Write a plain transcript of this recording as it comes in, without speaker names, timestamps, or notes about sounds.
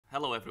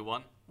Hello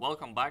everyone,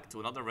 welcome back to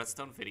another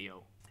Redstone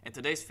video. In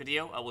today's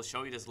video I will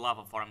show you this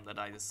lava farm that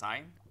I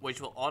designed, which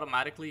will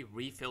automatically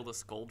refill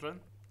this cauldron.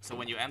 So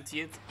when you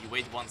empty it, you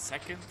wait 1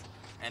 second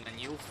and a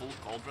new full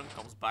cauldron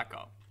comes back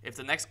up. If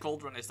the next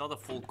cauldron is not a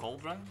full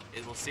cauldron,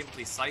 it will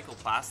simply cycle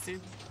past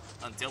it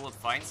until it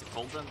finds a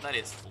cauldron that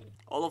is full.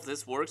 All of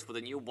this works with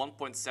a new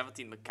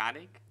 1.17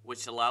 mechanic,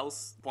 which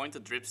allows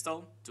Pointed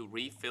Dripstone to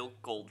refill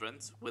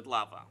cauldrons with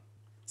lava.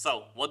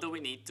 So what do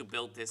we need to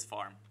build this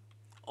farm?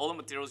 All the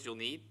materials you'll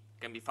need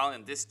can be found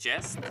in this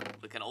chest,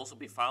 but can also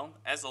be found,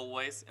 as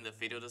always, in the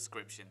video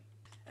description.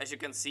 As you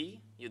can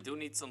see, you do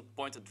need some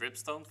Pointed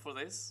Dripstone for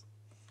this.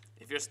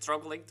 If you're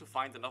struggling to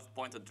find enough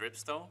Pointed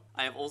Dripstone,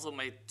 I have also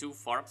made 2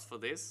 farms for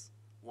this.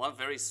 One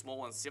very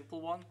small and simple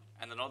one,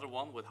 and another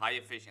one with high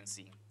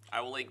efficiency.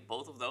 I will link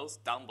both of those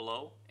down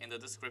below in the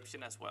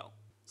description as well.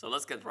 So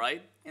let's get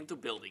right into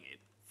building it.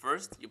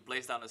 First, you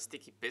place down a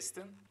sticky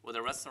piston with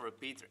a redstone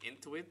repeater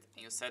into it,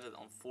 and you set it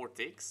on 4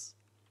 ticks.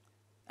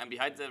 And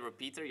behind the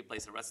repeater you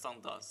place a redstone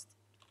dust.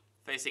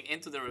 Facing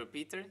into the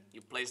repeater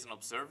you place an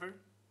observer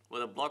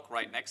with a block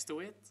right next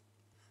to it.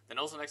 Then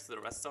also next to the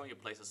redstone you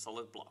place a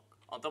solid block.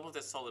 On top of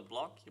this solid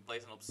block you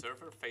place an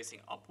observer facing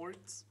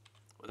upwards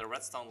with a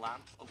redstone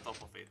lamp on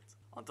top of it.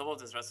 On top of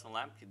this redstone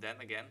lamp you then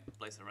again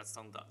place a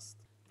redstone dust.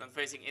 Then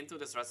facing into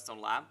this redstone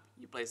lamp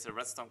you place a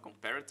redstone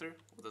comparator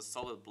with a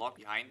solid block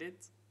behind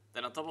it.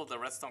 Then on top of the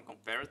redstone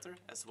comparator,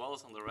 as well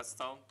as on the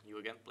redstone, you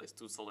again place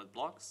 2 solid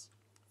blocks.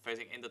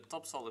 Facing in the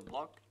top solid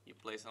block, you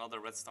place another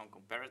redstone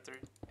comparator,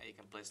 and you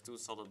can place 2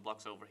 solid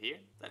blocks over here.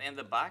 Then in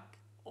the back,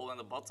 all in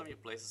the bottom, you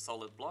place a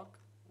solid block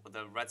with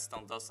a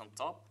redstone dust on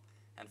top,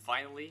 and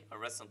finally a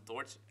redstone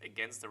torch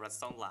against the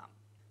redstone lamp.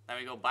 Then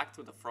we go back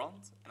to the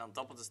front, and on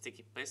top of the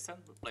sticky piston,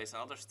 we place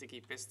another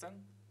sticky piston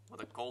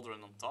with a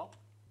cauldron on top.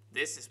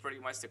 This is pretty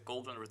much the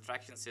cauldron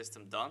retraction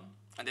system done,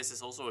 and this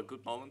is also a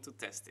good moment to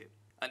test it.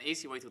 An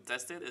easy way to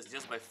test it is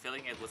just by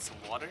filling it with some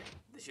water.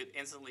 This should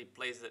instantly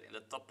place it in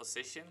the top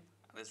position,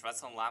 and this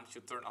redstone lamp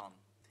should turn on.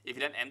 If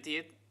you then empty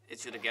it, it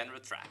should again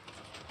retract.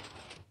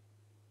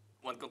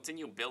 When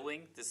continue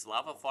building this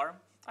lava farm,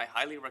 I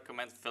highly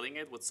recommend filling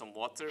it with some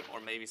water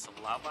or maybe some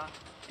lava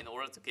in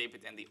order to keep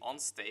it in the on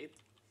state,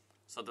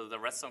 so that the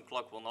redstone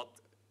clock will not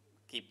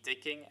keep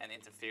ticking and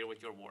interfere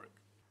with your work.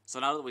 So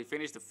now that we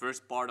finished the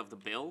first part of the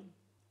build,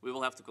 we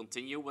will have to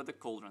continue with the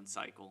cauldron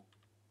cycle.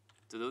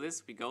 To do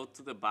this, we go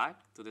to the back,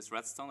 to this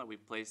redstone that we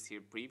placed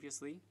here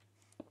previously.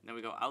 Then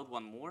we go out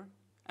 1 more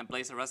and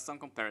place a redstone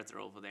comparator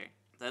over there.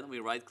 Then we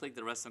right click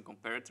the redstone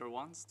comparator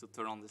once to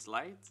turn on this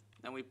light.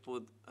 Then we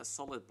put a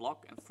solid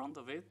block in front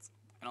of it,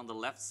 and on the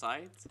left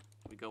side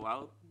we go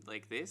out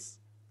like this.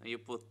 Then you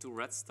put 2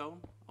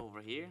 redstone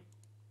over here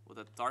with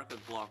a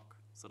target block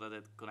so that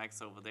it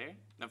connects over there.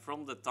 Then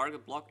from the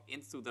target block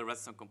into the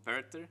redstone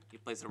comparator you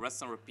place a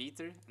redstone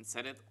repeater and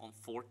set it on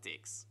 4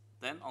 ticks.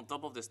 Then on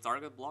top of this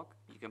target block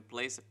you can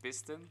place a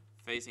piston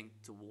facing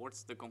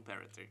towards the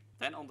comparator.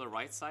 Then on the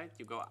right side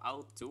you go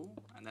out 2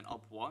 and then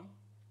up 1.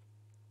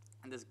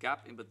 And this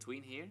gap in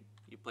between here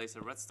you place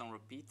a redstone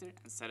repeater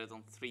and set it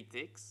on 3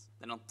 ticks.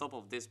 Then on top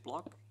of this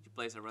block you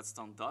place a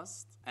redstone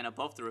dust, and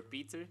above the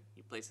repeater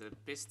you place a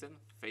piston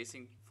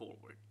facing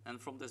forward.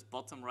 And from this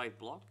bottom right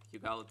block you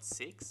go out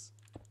 6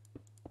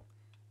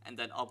 and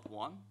then up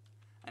 1.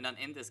 And then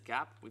in this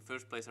gap we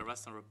first place a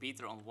redstone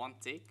repeater on 1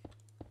 tick,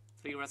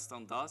 3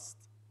 redstone dust,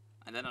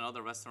 and then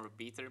another redstone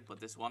repeater, but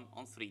this one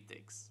on 3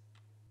 ticks.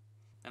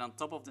 Then on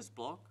top of this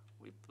block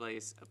we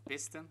place a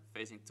piston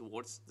facing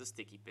towards the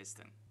sticky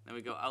piston. Then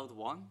we go out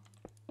 1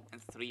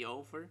 and 3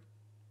 over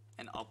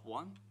and up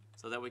 1,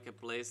 so that we can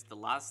place the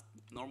last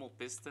normal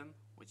piston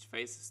which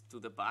faces to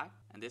the back,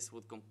 and this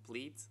would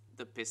complete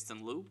the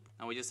piston loop.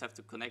 And we just have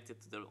to connect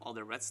it to the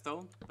other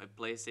redstone by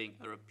placing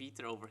a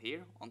repeater over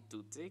here on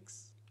 2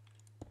 ticks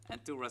and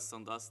 2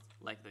 redstone dust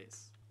like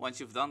this. Once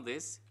you've done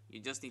this, you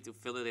just need to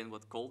fill it in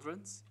with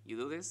cauldrons. You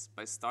do this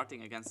by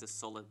starting against this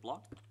solid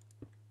block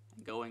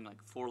and going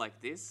like 4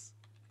 like this.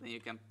 Then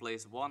you can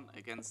place 1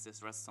 against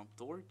this redstone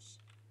torch,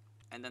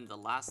 and then the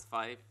last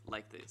 5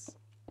 like this.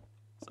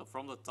 So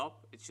from the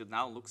top it should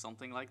now look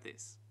something like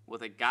this,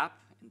 with a gap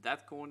in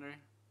that corner,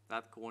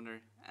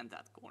 and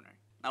that corner.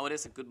 Now it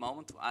is a good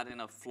moment to add in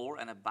a floor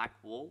and a back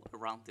wall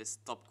around this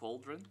top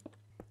cauldron,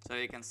 so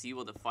you can see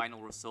what the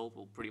final result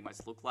will pretty much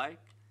look like.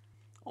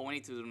 All we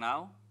need to do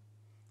now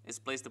is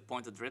place the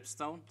Pointed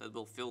Dripstone that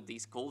will fill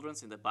these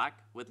cauldrons in the back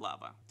with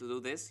lava. To do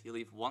this, you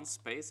leave 1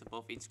 space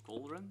above each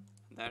cauldron,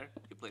 and there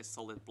you place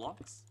solid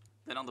blocks.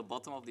 Then on the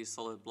bottom of these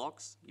solid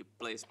blocks, you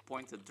place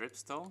Pointed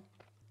Dripstone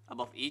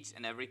above each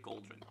and every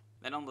cauldron.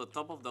 Then on the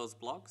top of those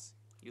blocks,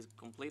 you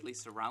completely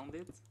surround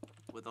it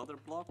with other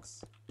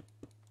blocks,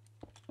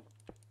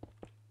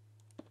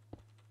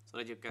 so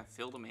that you can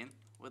fill them in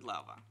with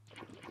lava.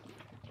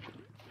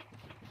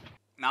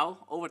 Now,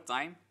 over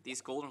time,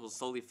 these cauldrons will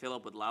slowly fill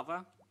up with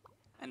lava,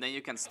 and then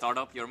you can start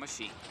up your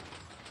machine.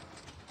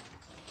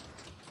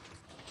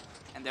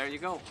 And there you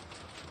go.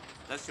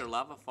 That's your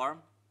lava farm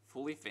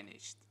fully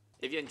finished.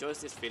 If you enjoyed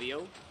this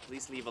video,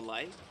 please leave a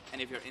like,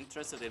 and if you're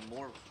interested in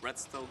more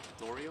redstone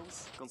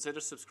tutorials,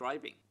 consider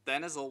subscribing.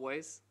 Then as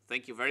always,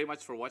 thank you very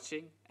much for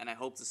watching, and I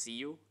hope to see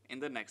you in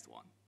the next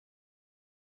one.